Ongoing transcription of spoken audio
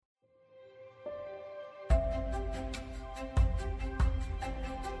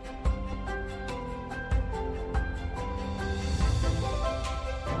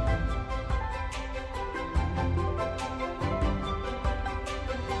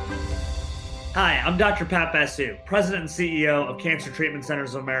Hi, I'm Dr. Pat Basu, President and CEO of Cancer Treatment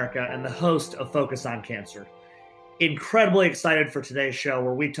Centers of America and the host of Focus on Cancer. Incredibly excited for today's show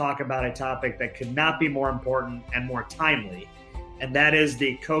where we talk about a topic that could not be more important and more timely, and that is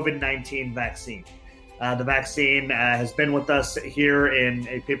the COVID-19 vaccine. The vaccine has been with us here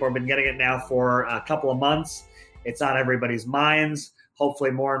people have been getting it now for a couple of months. It's on everybody's minds.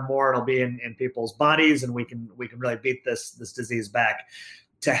 Hopefully more and more it'll be in people's bodies and we can really beat this disease back.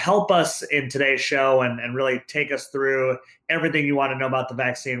 To help us in today's show and really take us through everything you want to know about the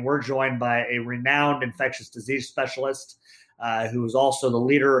vaccine, we're joined by a renowned infectious disease specialist who is also the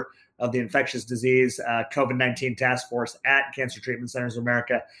leader of the infectious disease COVID-19 task force at Cancer Treatment Centers of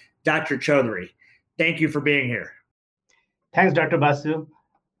America, Dr. Chaudhary. Thank you for being here. Thanks, Dr. Basu.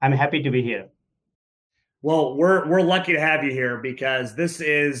 I'm happy to be here. Well, we're lucky to have you here because this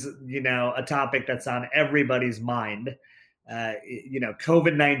is, a topic that's on everybody's mind.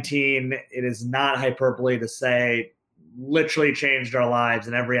 COVID-19, it is not hyperbole to say, literally changed our lives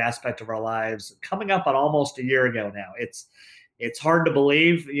in every aspect of our lives. Coming up on almost a year ago now. It's hard to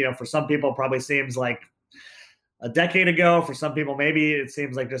believe. For some people, it probably seems like a decade ago. For some people, maybe it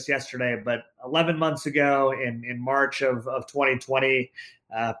seems like just yesterday. But 11 months ago, in March of 2020,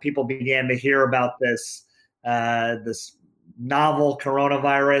 people began to hear about this novel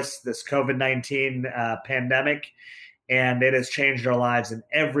coronavirus, this COVID-19 pandemic. And it has changed our lives in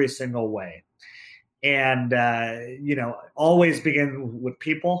every single way. And, always begin with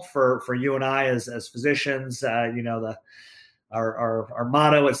people for you and I as physicians. Our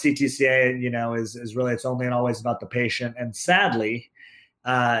motto at CTCA, is really, it's only and always about the patient. And sadly,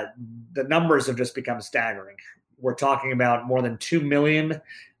 the numbers have just become staggering. We're talking about more than 2 million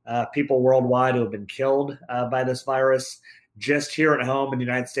people worldwide who have been killed by this virus. Just here at home in the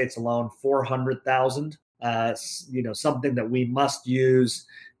United States alone, 400,000. Something that we must use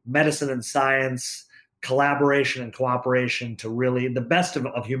medicine and science, collaboration and cooperation to really the best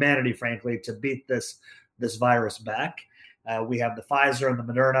of humanity, frankly, to beat this virus back. We have the Pfizer and the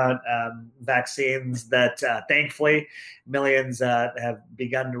Moderna vaccines that thankfully millions have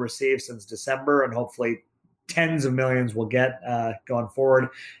begun to receive since December, and hopefully tens of millions will get going forward.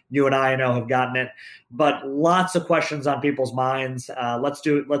 You and I know have gotten it, but lots of questions on people's minds. Let's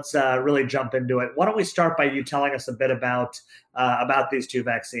really jump into it. Why don't we start by you telling us a bit about these two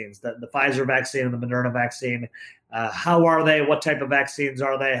vaccines, the Pfizer vaccine and the Moderna vaccine. How are they? What type of vaccines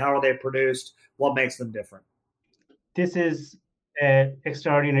are they? How are they produced? What makes them different? This is an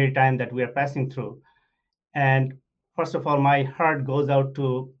extraordinary time that we are passing through. And first of all, my heart goes out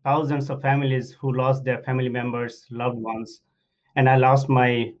to thousands of families who lost their family members, loved ones. And I lost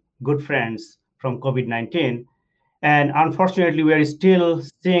my good friends from COVID-19. And unfortunately, we are still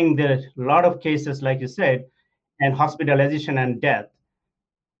seeing a lot of cases, like you said, and hospitalization and death.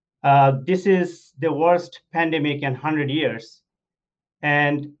 This is the worst pandemic in 100 years.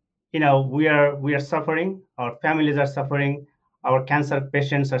 And, we are suffering. Our families are suffering. Our cancer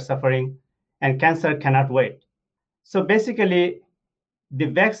patients are suffering. And cancer cannot wait. So basically, the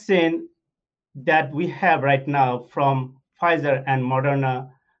vaccine that we have right now from Pfizer and Moderna,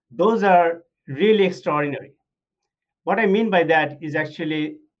 those are really extraordinary. What I mean by that is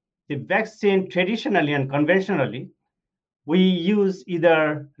actually the vaccine traditionally and conventionally, we use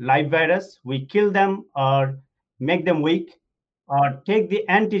either live virus, we kill them or make them weak, or take the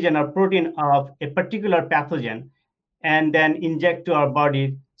antigen or protein of a particular pathogen and then inject to our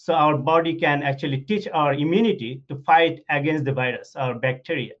body so our body can actually teach our immunity to fight against the virus or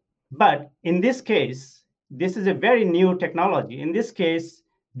bacteria. But in this case, this is a very new technology. In this case,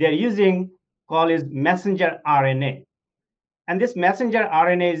 they're using called messenger RNA. And this messenger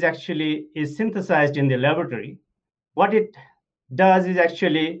RNA is synthesized in the laboratory. What it does is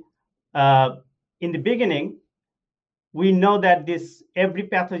actually, in the beginning, we know that every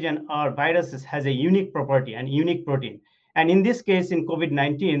pathogen or viruses has a unique property and unique protein. And in this case, in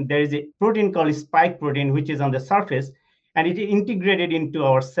COVID-19, there is a protein called spike protein, which is on the surface, and it is integrated into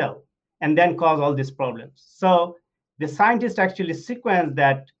our cell and then cause all these problems. So the scientists actually sequence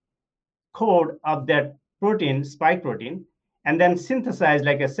that code of that protein, spike protein, and then synthesize,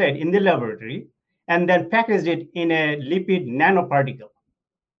 like I said, in the laboratory, and then package it in a lipid nanoparticle,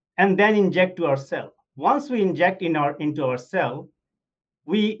 and then inject to our cell. Once we inject into our cell,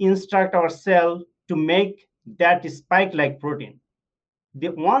 we instruct our cell to make that spike-like protein.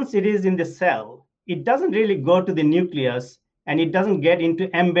 Once it is in the cell, it doesn't really go to the nucleus and it doesn't get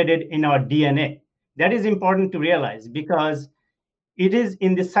embedded in our DNA. That is important to realize because it is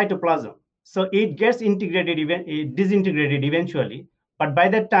in the cytoplasm. So it gets disintegrated eventually, but by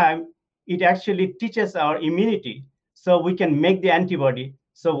that time, it actually teaches our immunity so we can make the antibody.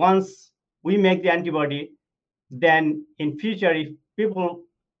 So once we make the antibody, then in future, if people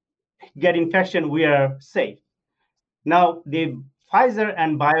get infection, we are safe. Now, the Pfizer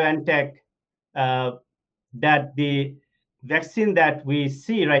and BioNTech, uh, that the vaccine that we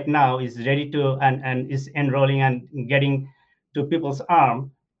see right now is ready to and is enrolling and getting to people's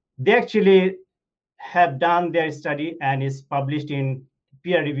arm, they actually have done their study and is published in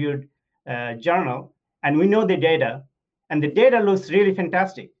peer-reviewed journal, and we know the data, and the data looks really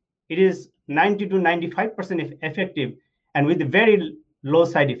fantastic. It is 90 to 95% effective and with a very low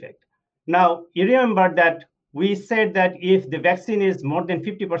side effect. Now, you remember that we said that if the vaccine is more than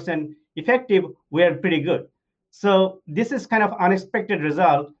 50% effective, we are pretty good. So this is kind of unexpected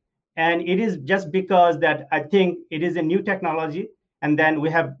result, and it is just because that I think it is a new technology, and then we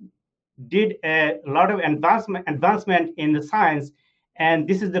have did a lot of advancement in the science, and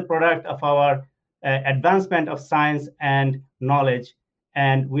this is the product of our advancement of science and knowledge.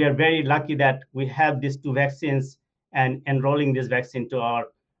 And we are very lucky that we have these two vaccines and enrolling this vaccine to our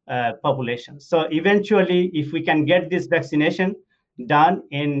population. So eventually, if we can get this vaccination done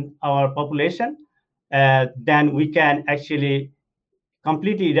in our population, then we can actually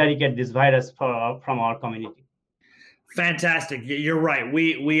completely eradicate this virus from our community. Fantastic. You're right.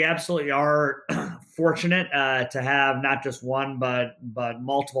 We absolutely are fortunate to have not just one but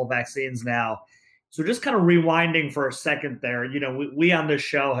multiple vaccines now. So just kind of rewinding for a second there, we on this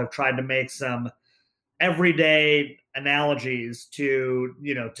show have tried to make some everyday analogies to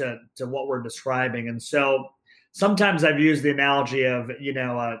what we're describing, and so sometimes I've used the analogy of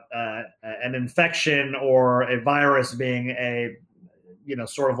an infection or a virus being a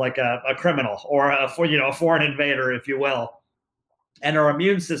sort of like a criminal or a foreign invader, if you will. And our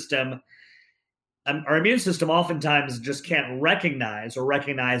immune system oftentimes just can't recognize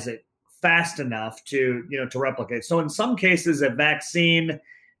it fast enough to replicate. So in some cases, a vaccine,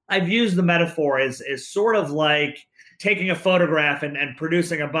 I've used the metaphor is sort of like taking a photograph and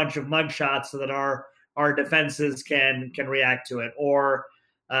producing a bunch of mugshots so that our defenses can react to it. Or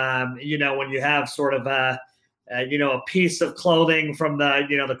when you have sort of a piece of clothing from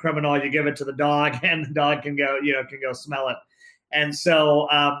the criminal, you give it to the dog, and the dog can go smell it. And so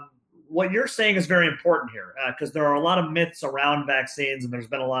what you're saying is very important here, because there are a lot of myths around vaccines, and there's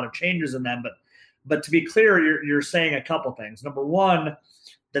been a lot of changes in them. But to be clear, you're saying a couple things. Number one,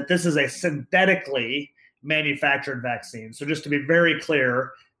 that this is a synthetically manufactured vaccine. So just to be very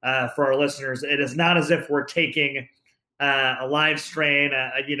clear for our listeners, it is not as if we're taking a live strain,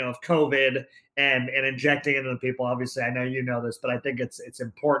 of COVID and injecting it into people. Obviously, I know you know this, but I think it's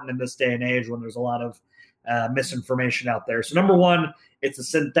important in this day and age when there's a lot of misinformation out there. So number one, it's a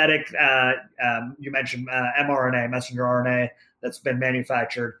synthetic, you mentioned mRNA, messenger RNA, that's been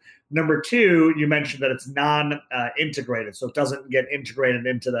manufactured. Number two, you mentioned that it's non-integrated, so it doesn't get integrated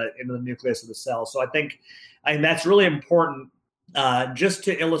into the nucleus of the cell. So I think that's really important, just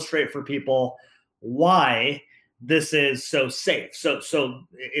to illustrate for people why this is so safe. So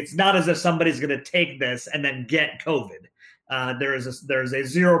it's not as if somebody's going to take this and then get COVID. There's a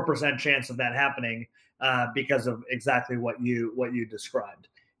 0% chance of that happening because of exactly what you described.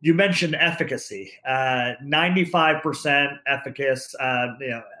 You mentioned efficacy, 95%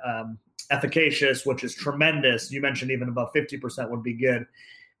 efficacious, which is tremendous. You mentioned even above 50% would be good.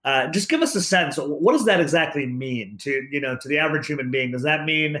 Just give us a sense. What does that exactly mean to the average human being? Does that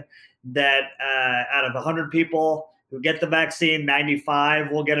mean that out of 100 people who get the vaccine, 95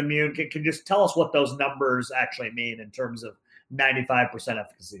 will get immune? Can you just tell us what those numbers actually mean in terms of 95%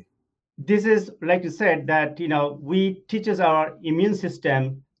 efficacy? This is, like you said, that we teaches our immune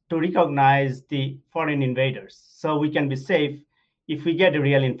system to recognize the foreign invaders, so we can be safe if we get a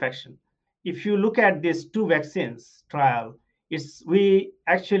real infection. If you look at these two vaccines trial, they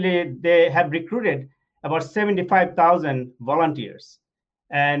have recruited about 75,000 volunteers,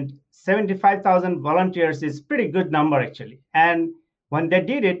 and 75,000 volunteers is pretty good number actually. And when they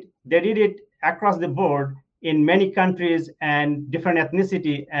did it across the board in many countries and different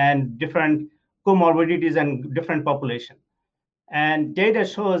ethnicity and different comorbidities and different population. And data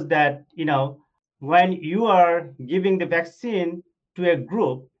shows that when you are giving the vaccine to a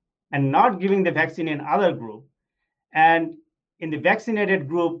group and not giving the vaccine in other group, and in the vaccinated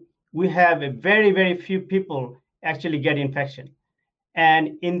group, we have a very, very few people actually get infection.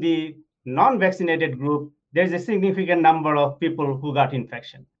 And in the non-vaccinated group, there's a significant number of people who got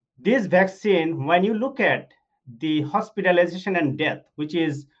infection. This vaccine, when you look at the hospitalization and death, which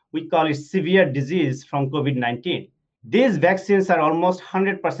is, we call it severe disease from COVID-19, these vaccines are almost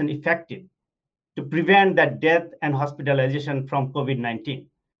 100% effective to prevent that death and hospitalization from COVID-19.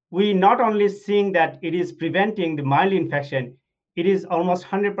 We not only seeing that it is preventing the mild infection, it is almost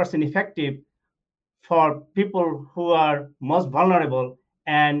 100% effective for people who are most vulnerable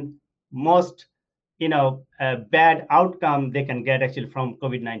and most, bad outcome they can get actually from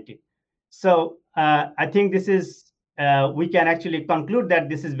COVID-19. So I think this is, we can actually conclude that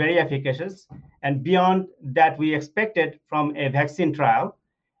this is very efficacious and beyond that we expected from a vaccine trial.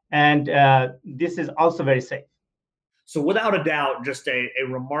 And this is also very safe. So without a doubt, just a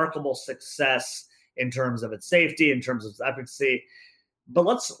remarkable success in terms of its safety, in terms of its efficacy. But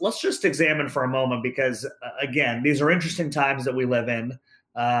let's just examine for a moment, because again, these are interesting times that we live in.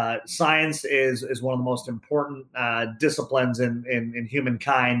 Science is one of the most important disciplines in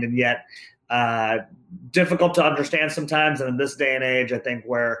humankind, and yet difficult to understand sometimes. And in this day and age, I think,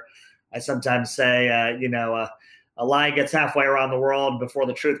 where I sometimes say, a lie gets halfway around the world before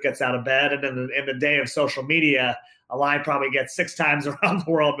the truth gets out of bed. And in the day of social media, a lie probably gets 6 times around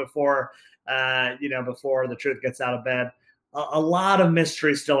the world before the truth gets out of bed. A lot of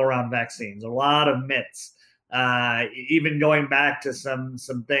mystery still around vaccines, a lot of myths, even going back to some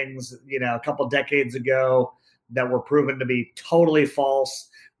things, a couple decades ago that were proven to be totally false,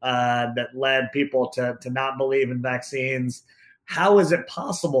 that led people to not believe in vaccines. How is it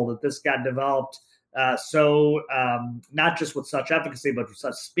possible that this got developed so not just with such efficacy, but with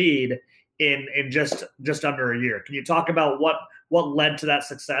such speed in just under a year? Can you talk about what led to that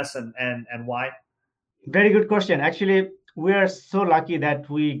success and why? Very good question. Actually, we are so lucky that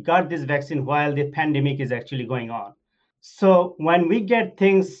we got this vaccine while the pandemic is actually going on. So when we get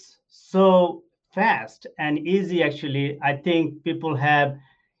things so fast and easy, actually, I think people have,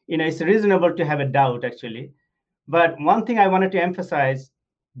 it's reasonable to have a doubt, actually. But one thing I wanted to emphasize,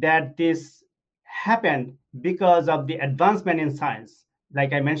 that this happened because of the advancement in science.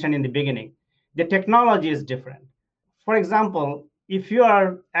 Like I mentioned in the beginning, the technology is different. For example, if you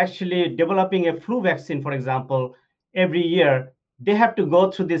are actually developing a flu vaccine, for example, every year, they have to go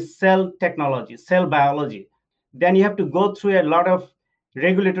through this cell technology, cell biology. Then you have to go through a lot of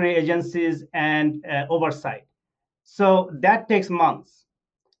regulatory agencies and oversight. So that takes months.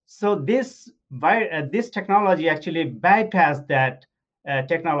 So this technology actually bypassed that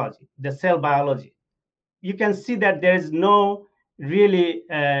technology, the cell biology. You can see that there is no really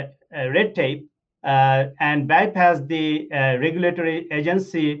red tape and bypass the regulatory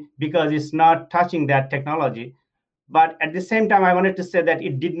agency because it's not touching that technology. But at the same time, I wanted to say that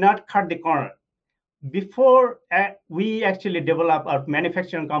it did not cut the corner. Before we actually develop, our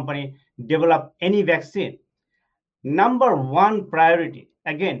manufacturing company develop any vaccine, number one priority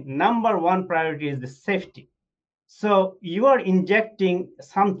is the safety. So you are injecting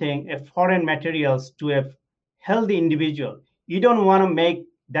something, a foreign materials, to a healthy individual. You don't want to make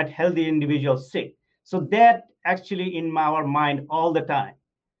that healthy individual sick. So that actually in our mind all the time.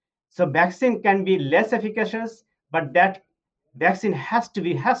 So vaccine can be less efficacious, but that vaccine has to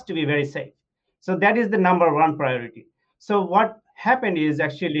be very safe. So that is the number one priority. So what happened is,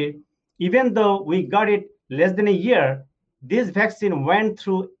 actually, even though we got it less than a year, this vaccine went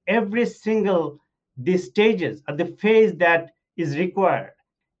through every single the stages of the phase that is required.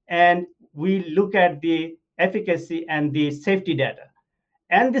 And we look at the efficacy and the safety data.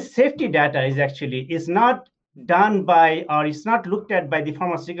 And the safety data is not done by, or it's not looked at by the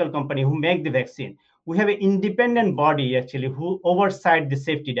pharmaceutical company who make the vaccine. We have an independent body actually who oversight the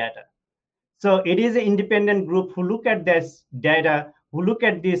safety data. So it is an independent group who look at this data, who look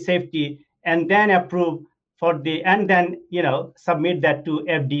at the safety, and then approve and then submit that to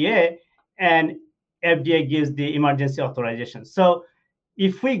FDA, and FDA gives the emergency authorization. So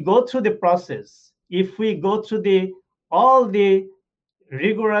if we go through the process, if we go through all the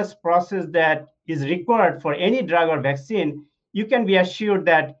rigorous process that is required for any drug or vaccine, you can be assured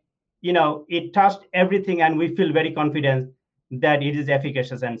that it touched everything, and we feel very confident that it is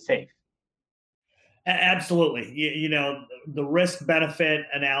efficacious and safe. Absolutely. The risk benefit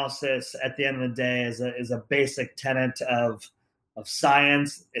analysis at the end of the day is a basic tenet of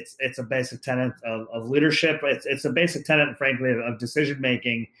science. It's a basic tenet of leadership. It's a basic tenet, frankly, of decision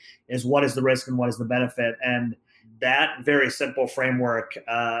making, is what is the risk and what is the benefit. And that very simple framework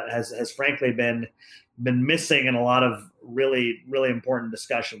has frankly been missing in a lot of really, really important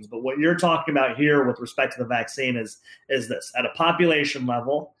discussions. But what you're talking about here with respect to the vaccine is this: at a population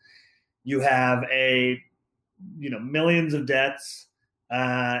level, you have millions of deaths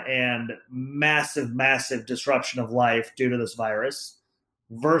and massive disruption of life due to this virus,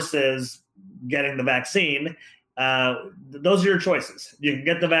 versus getting the vaccine. Those are your choices. You can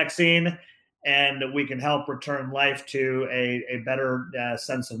get the vaccine, and we can help return life to a better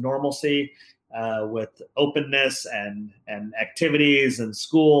sense of normalcy with openness and activities and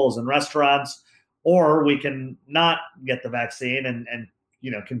schools and restaurants. or we can not get the vaccine and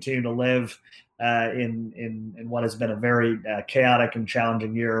continue to live in what has been a very chaotic and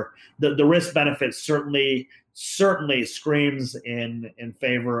challenging year. The risk benefit certainly screams in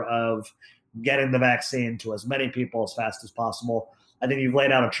favor of getting the vaccine to as many people as fast as possible. I think you've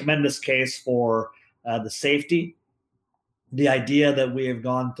laid out a tremendous case for the safety, the idea that we have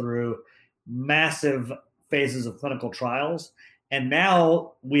gone through massive phases of clinical trials, and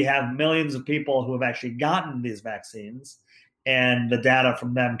now we have millions of people who have actually gotten these vaccines, and the data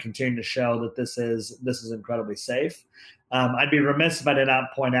from them continue to show that this is incredibly safe. I'd be remiss if I did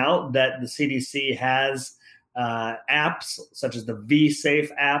not point out that the CDC has apps such as the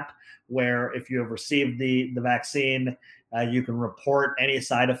V-Safe app, where if you have received the vaccine, you can report any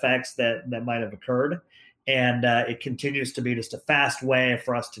side effects that might have occurred. And it continues to be just a fast way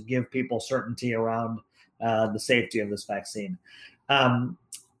for us to give people certainty around the safety of this vaccine.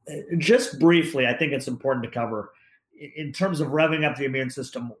 Just briefly, I think it's important to cover, in terms of revving up the immune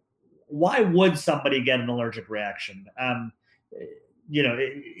system, why would somebody get an allergic reaction?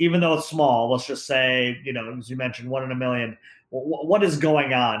 Even though it's small, let's just say, as you mentioned, 1 in a million. What is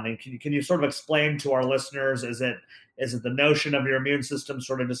going on? And can you sort of explain to our listeners? Is it the notion of your immune system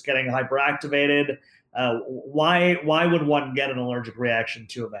sort of just getting hyperactivated? Why would one get an allergic reaction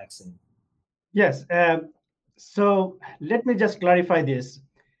to a vaccine? Yes. So let me just clarify this.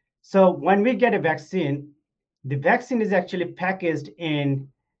 So when we get a vaccine, the vaccine is actually packaged in,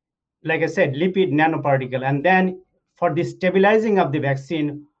 like I said, lipid nanoparticle, and then for the stabilizing of the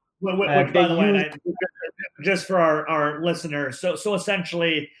vaccine, which by the way, just for our listeners, so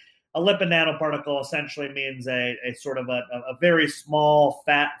essentially, a lipid nanoparticle essentially means a sort of a very small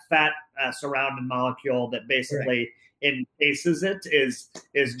fat surrounding molecule that basically encases it. Is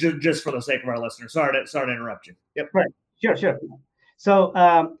just for the sake of our listeners. Sorry to interrupt you. Yep. Right. Sure. So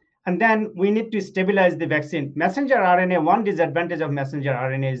and then we need to stabilize the vaccine. Messenger RNA. One disadvantage of messenger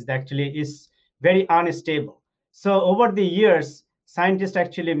RNA is actually is very unstable. So over the years, scientists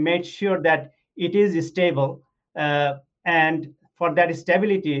actually made sure that it is stable, and for that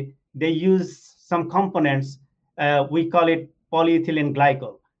stability, they use some components. We call it polyethylene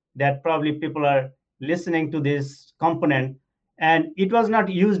glycol. That probably people are listening to this component, and it was not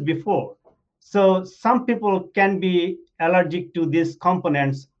used before. So some people can be allergic to these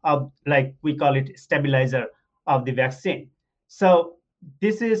components of, like we call it, stabilizer of the vaccine. So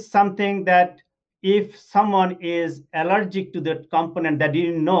this is something that if someone is allergic to the component that you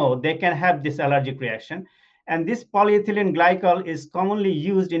didn't know, they can have this allergic reaction. And this polyethylene glycol is commonly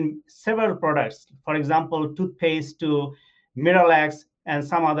used in several products. For example, toothpaste to Miralax and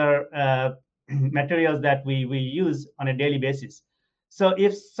some other materials that we use on a daily basis. So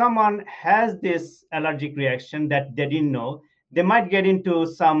if someone has this allergic reaction that they didn't know, they might get into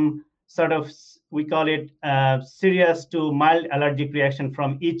some sort of, we call it serious to mild allergic reaction,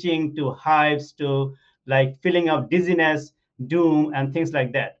 from itching to hives to like feeling of dizziness, doom, and things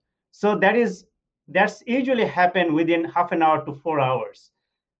like that. So that's usually happen within half an hour to 4 hours.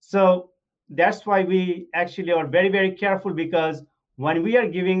 So that's why we actually are very, very careful, because when we are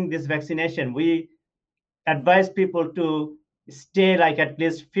giving this vaccination, we advise people to stay like at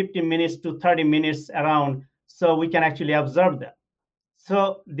least 15 minutes to 30 minutes around, so we can actually observe them.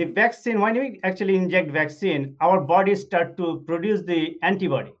 So the vaccine, when we actually inject vaccine, our bodies start to produce the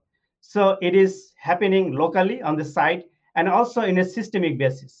antibody. So it is happening locally on the site and also in a systemic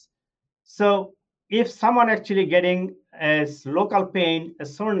basis. So if someone actually getting a local pain, a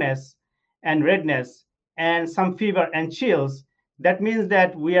soreness and redness and some fever and chills, that means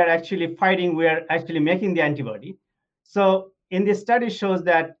that we are actually fighting, we are actually making the antibody. So in the study shows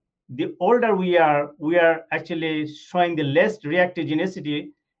that the older we are actually showing the less reactogenicity,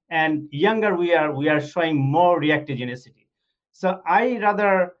 and younger we are showing more reactogenicity. So I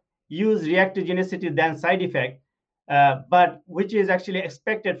rather use reactogenicity than side effect, but which is actually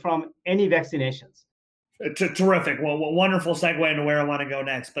expected from any vaccinations. Terrific. Well, wonderful segue into where I want to go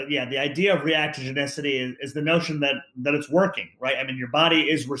next. But yeah, the idea of reactogenicity is the notion that it's working, right? I mean, your body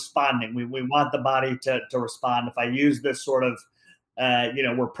is responding. We want the body to respond. If I use this sort of,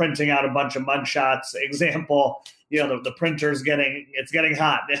 we're printing out a bunch of mug shots example, the printer's getting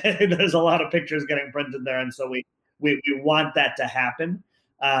hot. There's a lot of pictures getting printed there. And so we want that to happen.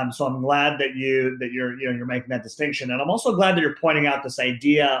 So I'm glad that you're making that distinction. And I'm also glad that you're pointing out this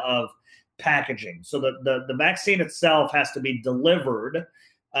idea of packaging. So the vaccine itself has to be delivered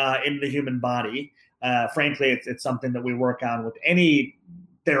in the human body. Frankly, it's something that we work on with any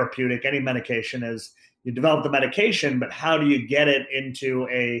therapeutic, any medication. Is you develop the medication, but how do you get it into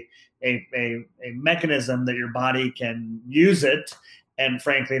a mechanism that your body can use it and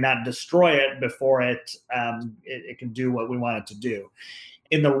frankly not destroy it before it can do what we want it to do.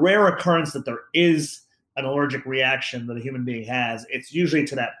 In the rare occurrence that there is an allergic reaction that a human being has, it's usually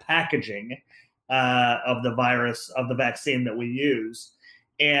to that packaging of the virus, of the vaccine that we use.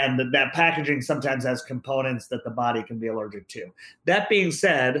 And that packaging sometimes has components that the body can be allergic to. That being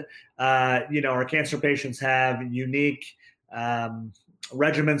said, our cancer patients have unique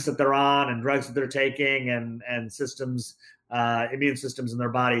regimens that they're on and drugs that they're taking and systems, immune systems in their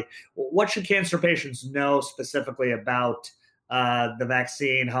body. What should cancer patients know specifically about the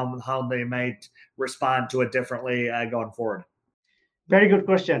vaccine, how they might respond to it differently going forward? Very good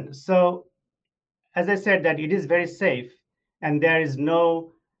question. So, as I said, that it is very safe, and there is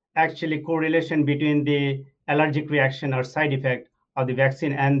no actually correlation between the allergic reaction or side effect of the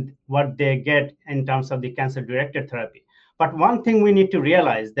vaccine and what they get in terms of the cancer-directed therapy. But one thing we need to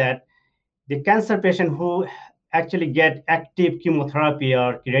realize that the cancer patient who actually get active chemotherapy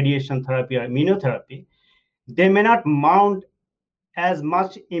or radiation therapy or immunotherapy, they may not mount as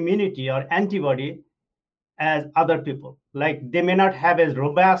much immunity or antibody as other people. Like they may not have a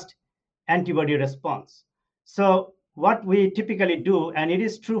robust antibody response. So what we typically do, and it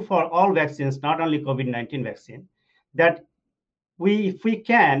is true for all vaccines, not only COVID-19 vaccine, that if we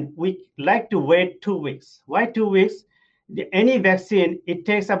can, we like to wait 2 weeks. Why 2 weeks? Any vaccine, it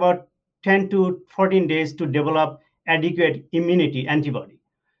takes about 10 to 14 days to develop adequate immunity antibody.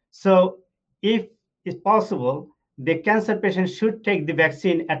 So if it's possible, the cancer patient should take the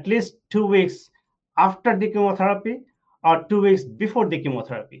vaccine at least 2 weeks after the chemotherapy or 2 weeks before the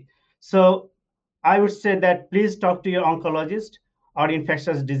chemotherapy. So I would say that please talk to your oncologist or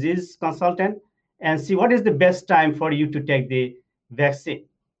infectious disease consultant and see what is the best time for you to take the vaccine.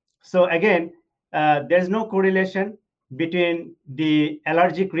 So again, there's no correlation between the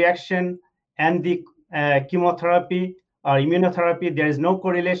allergic reaction and the chemotherapy or immunotherapy. There is no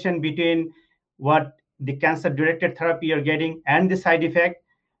correlation between what the cancer-directed therapy you're getting and the side effect.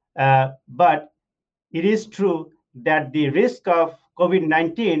 But it is true that the risk of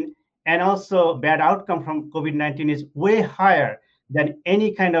COVID-19 and also bad outcome from COVID-19 is way higher than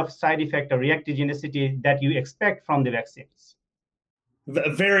any kind of side effect or reactogenicity that you expect from the vaccines.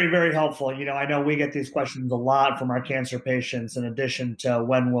 Very, very helpful. I know we get these questions a lot from our cancer patients, in addition to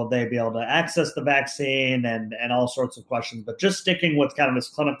when will they be able to access the vaccine and all sorts of questions. But just sticking with kind of this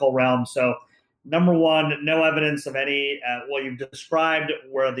clinical realm. So, number one, no evidence of any, you've described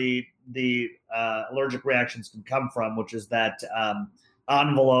where the allergic reactions can come from, which is that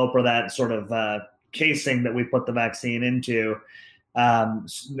envelope or that sort of casing that we put the vaccine into.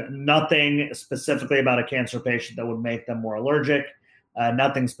 Nothing specifically about a cancer patient that would make them more allergic.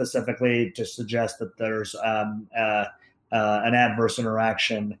 Nothing specifically to suggest that there's an adverse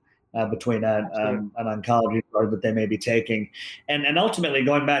interaction between an oncology drug that they may be taking. And ultimately,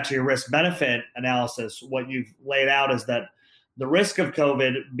 going back to your risk-benefit analysis, what you've laid out is that the risk of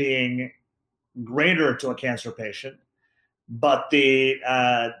COVID being greater to a cancer patient, but the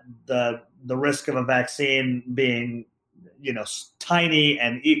risk of a vaccine being tiny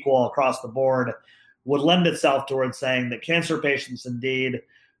and equal across the board would lend itself towards saying that cancer patients indeed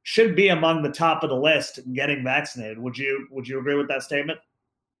should be among the top of the list getting vaccinated. Would you agree with that statement?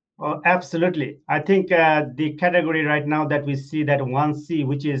 Well, absolutely. I think the category right now that we see, that 1C,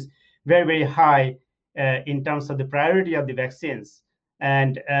 which is very, very high in terms of the priority of the vaccines.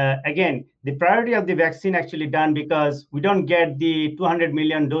 And again, the priority of the vaccine actually done because we don't get the 200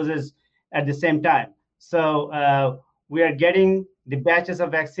 million doses at the same time. So we are getting the batches of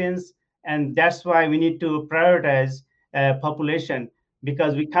vaccines, and that's why we need to prioritize population,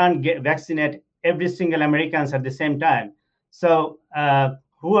 because we can't vaccinate every single Americans at the same time. So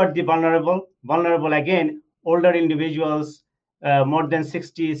who are the vulnerable? Vulnerable, again, older individuals, more than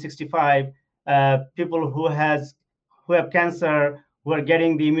 60, 65, people who have cancer, who are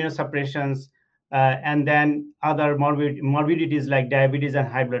getting the immunosuppressions, and then other morbidities like diabetes and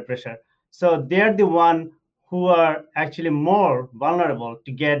high blood pressure. So they're the one who are actually more vulnerable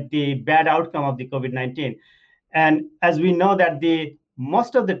to get the bad outcome of the COVID-19. And as we know that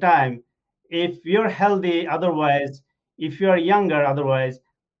most of the time, if you're healthy otherwise, if you're younger otherwise,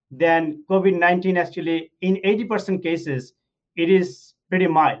 then COVID-19 actually, in 80% cases, it is pretty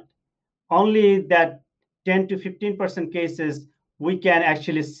mild. Only that 10 to 15% cases, we can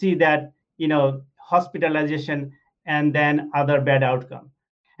actually see that, hospitalization and then other bad outcome.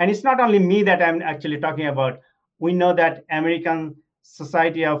 And it's not only me that I'm actually talking about. We know that American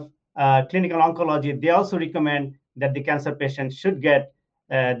Society of Clinical Oncology, they also recommend that the cancer patient should get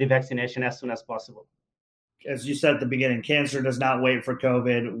the vaccination as soon as possible. As you said at the beginning, cancer does not wait for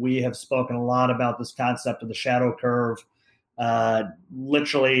COVID. We have spoken a lot about this concept of the shadow curve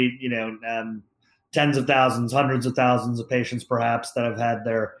literally, tens of thousands, hundreds of thousands of patients perhaps that have had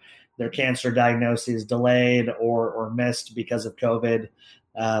their cancer diagnoses delayed or missed because of COVID.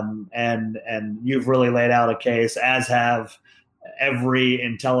 And you've really laid out a case, as have every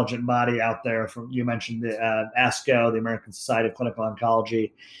intelligent body out there. You mentioned the ASCO, the American Society of Clinical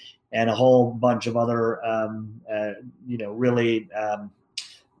Oncology, and a whole bunch of other, really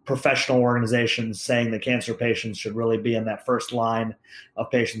professional organizations saying that cancer patients should really be in that first line of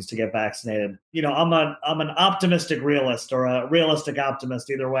patients to get vaccinated. I'm an optimistic realist, or a realistic optimist,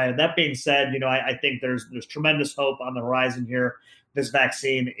 either way. That being said, I think there's tremendous hope on the horizon here. This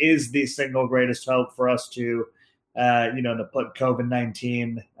vaccine is the single greatest hope for us to put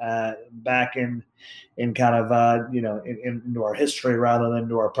COVID-19 back in kind of into our history rather than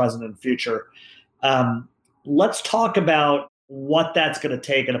into our present and future. Let's talk about what that's going to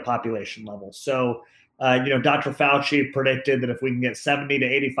take at a population level. So, Dr. Fauci predicted that if we can get 70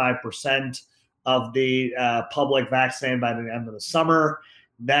 to 85% of the public vaccinated by the end of the summer,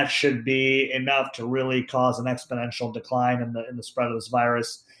 that should be enough to really cause an exponential decline in the spread of this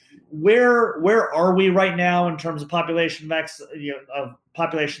virus. Where are we right now in terms of population of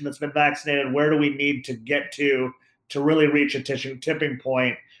population that's been vaccinated? Where do we need to get to really reach a tipping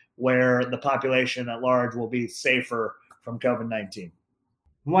point where the population at large will be safer from COVID-19?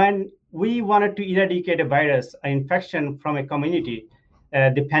 When we wanted to eradicate a virus, an infection from a community,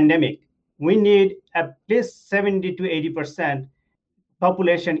 the pandemic, we need at least 70 to 80%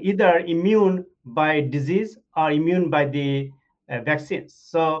 population either immune by disease or immune by the vaccines.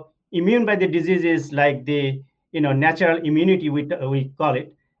 So immune by the disease is like the natural immunity, we call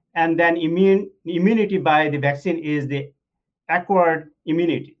it, and then immunity by the vaccine is the acquired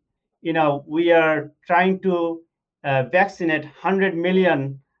immunity. We are trying to vaccinate 100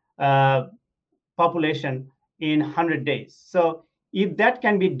 million population in 100 days. So if that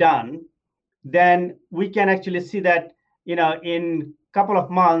can be done, then we can actually see that in a couple of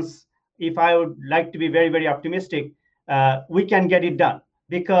months, if I would like to be very, very optimistic, we can get it done,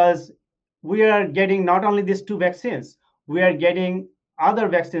 because we are getting not only these two vaccines, we are getting other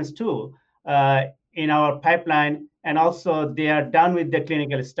vaccines too in our pipeline, and also they are done with the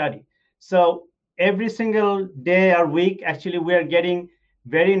clinical study. So every single day or week, actually, we are getting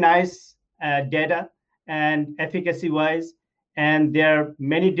very nice data and efficacy wise, and there are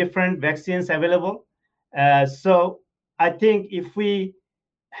many different vaccines available. So I think if we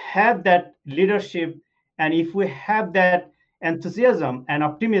have that leadership, and if we have that enthusiasm and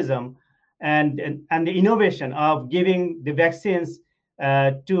optimism and the innovation of giving the vaccines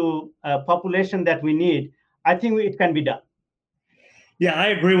to a population that we need, I think it can be done. Yeah, I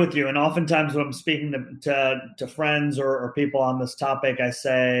agree with you. And oftentimes when I'm speaking to friends or people on this topic, I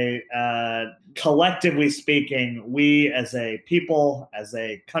say, collectively speaking, we as a people, as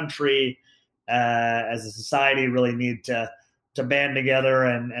a country, as a society really need to band together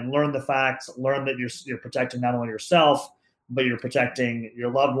and learn the facts, learn that you're protecting not only yourself, but you're protecting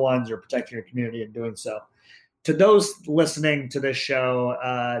your loved ones, you're protecting your community in doing so. To those listening to this show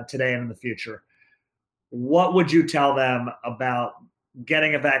today and in the future, what would you tell them about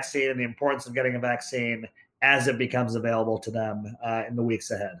getting a vaccine and the importance of getting a vaccine as it becomes available to them in the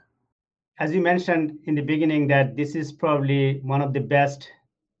weeks ahead? As you mentioned in the beginning, that this is probably one of the best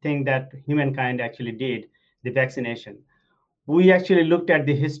thing that humankind actually did, the vaccination. We actually looked at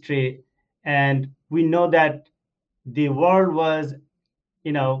the history, and we know that the world was,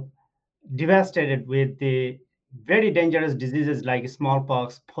 devastated with the very dangerous diseases like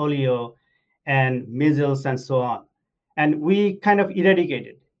smallpox, polio, and measles, and so on. And we kind of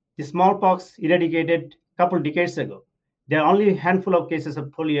eradicated. The smallpox eradicated a couple of decades ago. There are only a handful of cases of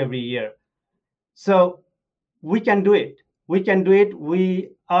polio every year. So we can do it. We can do it. We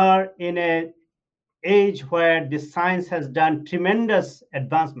are in an age where the science has done tremendous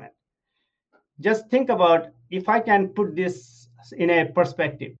advancement. Just think about, if I can put this in a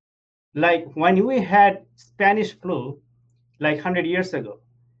perspective, like when we had Spanish flu, like 100 years ago,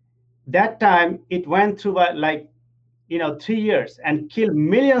 that time it went through 3 years and killed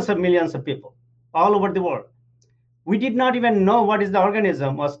millions of people all over the world. We did not even know what is the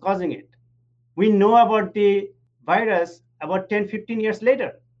organism was causing it. We know about the virus about 10, 15 years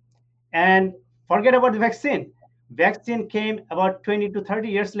later. And forget about the vaccine. Vaccine came about 20 to 30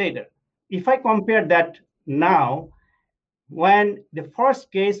 years later. If I compare that now, when the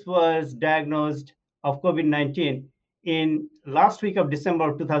first case was diagnosed of COVID-19 in last week of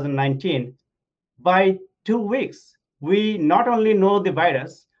December 2019, by 2 weeks, we not only know the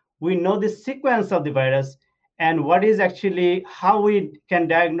virus, we know the sequence of the virus and what is actually how we can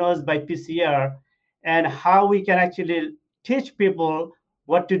diagnose by PCR and how we can actually teach people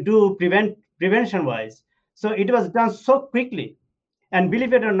what to do prevention wise. So it was done so quickly. And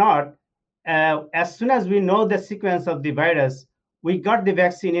believe it or not, as soon as we know the sequence of the virus, we got the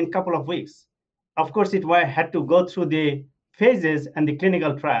vaccine in a couple of weeks. Of course, it had to go through the phases and the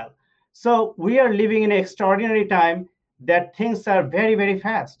clinical trial. So we are living in an extraordinary time that things are very, very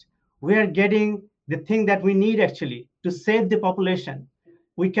fast. We are getting the thing that we need actually to save the population.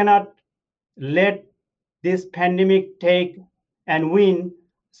 We cannot let this pandemic take and win.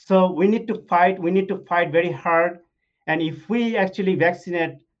 So we need to fight. We need to fight very hard. And if we actually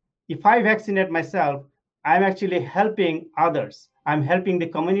vaccinate, if I vaccinate myself, I'm actually helping others. I'm helping the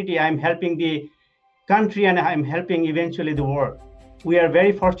community. I'm helping the country, and I'm helping eventually the world. We are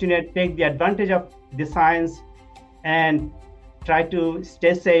very fortunate, take the advantage of the science and try to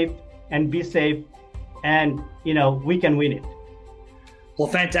stay safe and be safe, and we can win it. Well,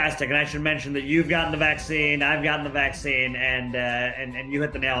 fantastic. And I should mention that you've gotten the vaccine, I've gotten the vaccine, and you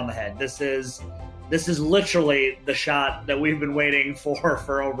hit the nail on the head. This is literally the shot that we've been waiting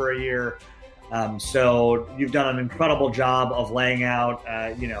for over a year. So you've done an incredible job of laying out,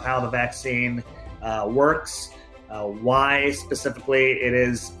 how the vaccine works, why specifically it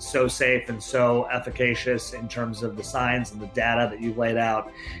is so safe and so efficacious in terms of the science and the data that you've laid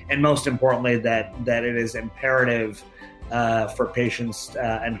out, and most importantly, that it is imperative for patients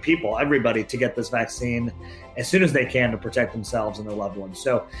and people, everybody, to get this vaccine as soon as they can to protect themselves and their loved ones.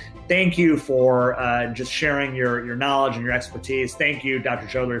 So thank you for just sharing your knowledge and your expertise. Thank you, Dr.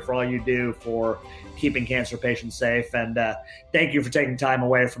 Chaudhary, for all you do for keeping cancer patients safe. And thank you for taking time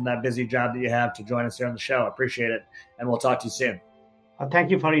away from that busy job that you have to join us here on the show. I appreciate it. And we'll talk to you soon. Thank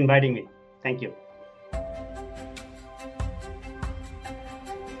you for inviting me. Thank you.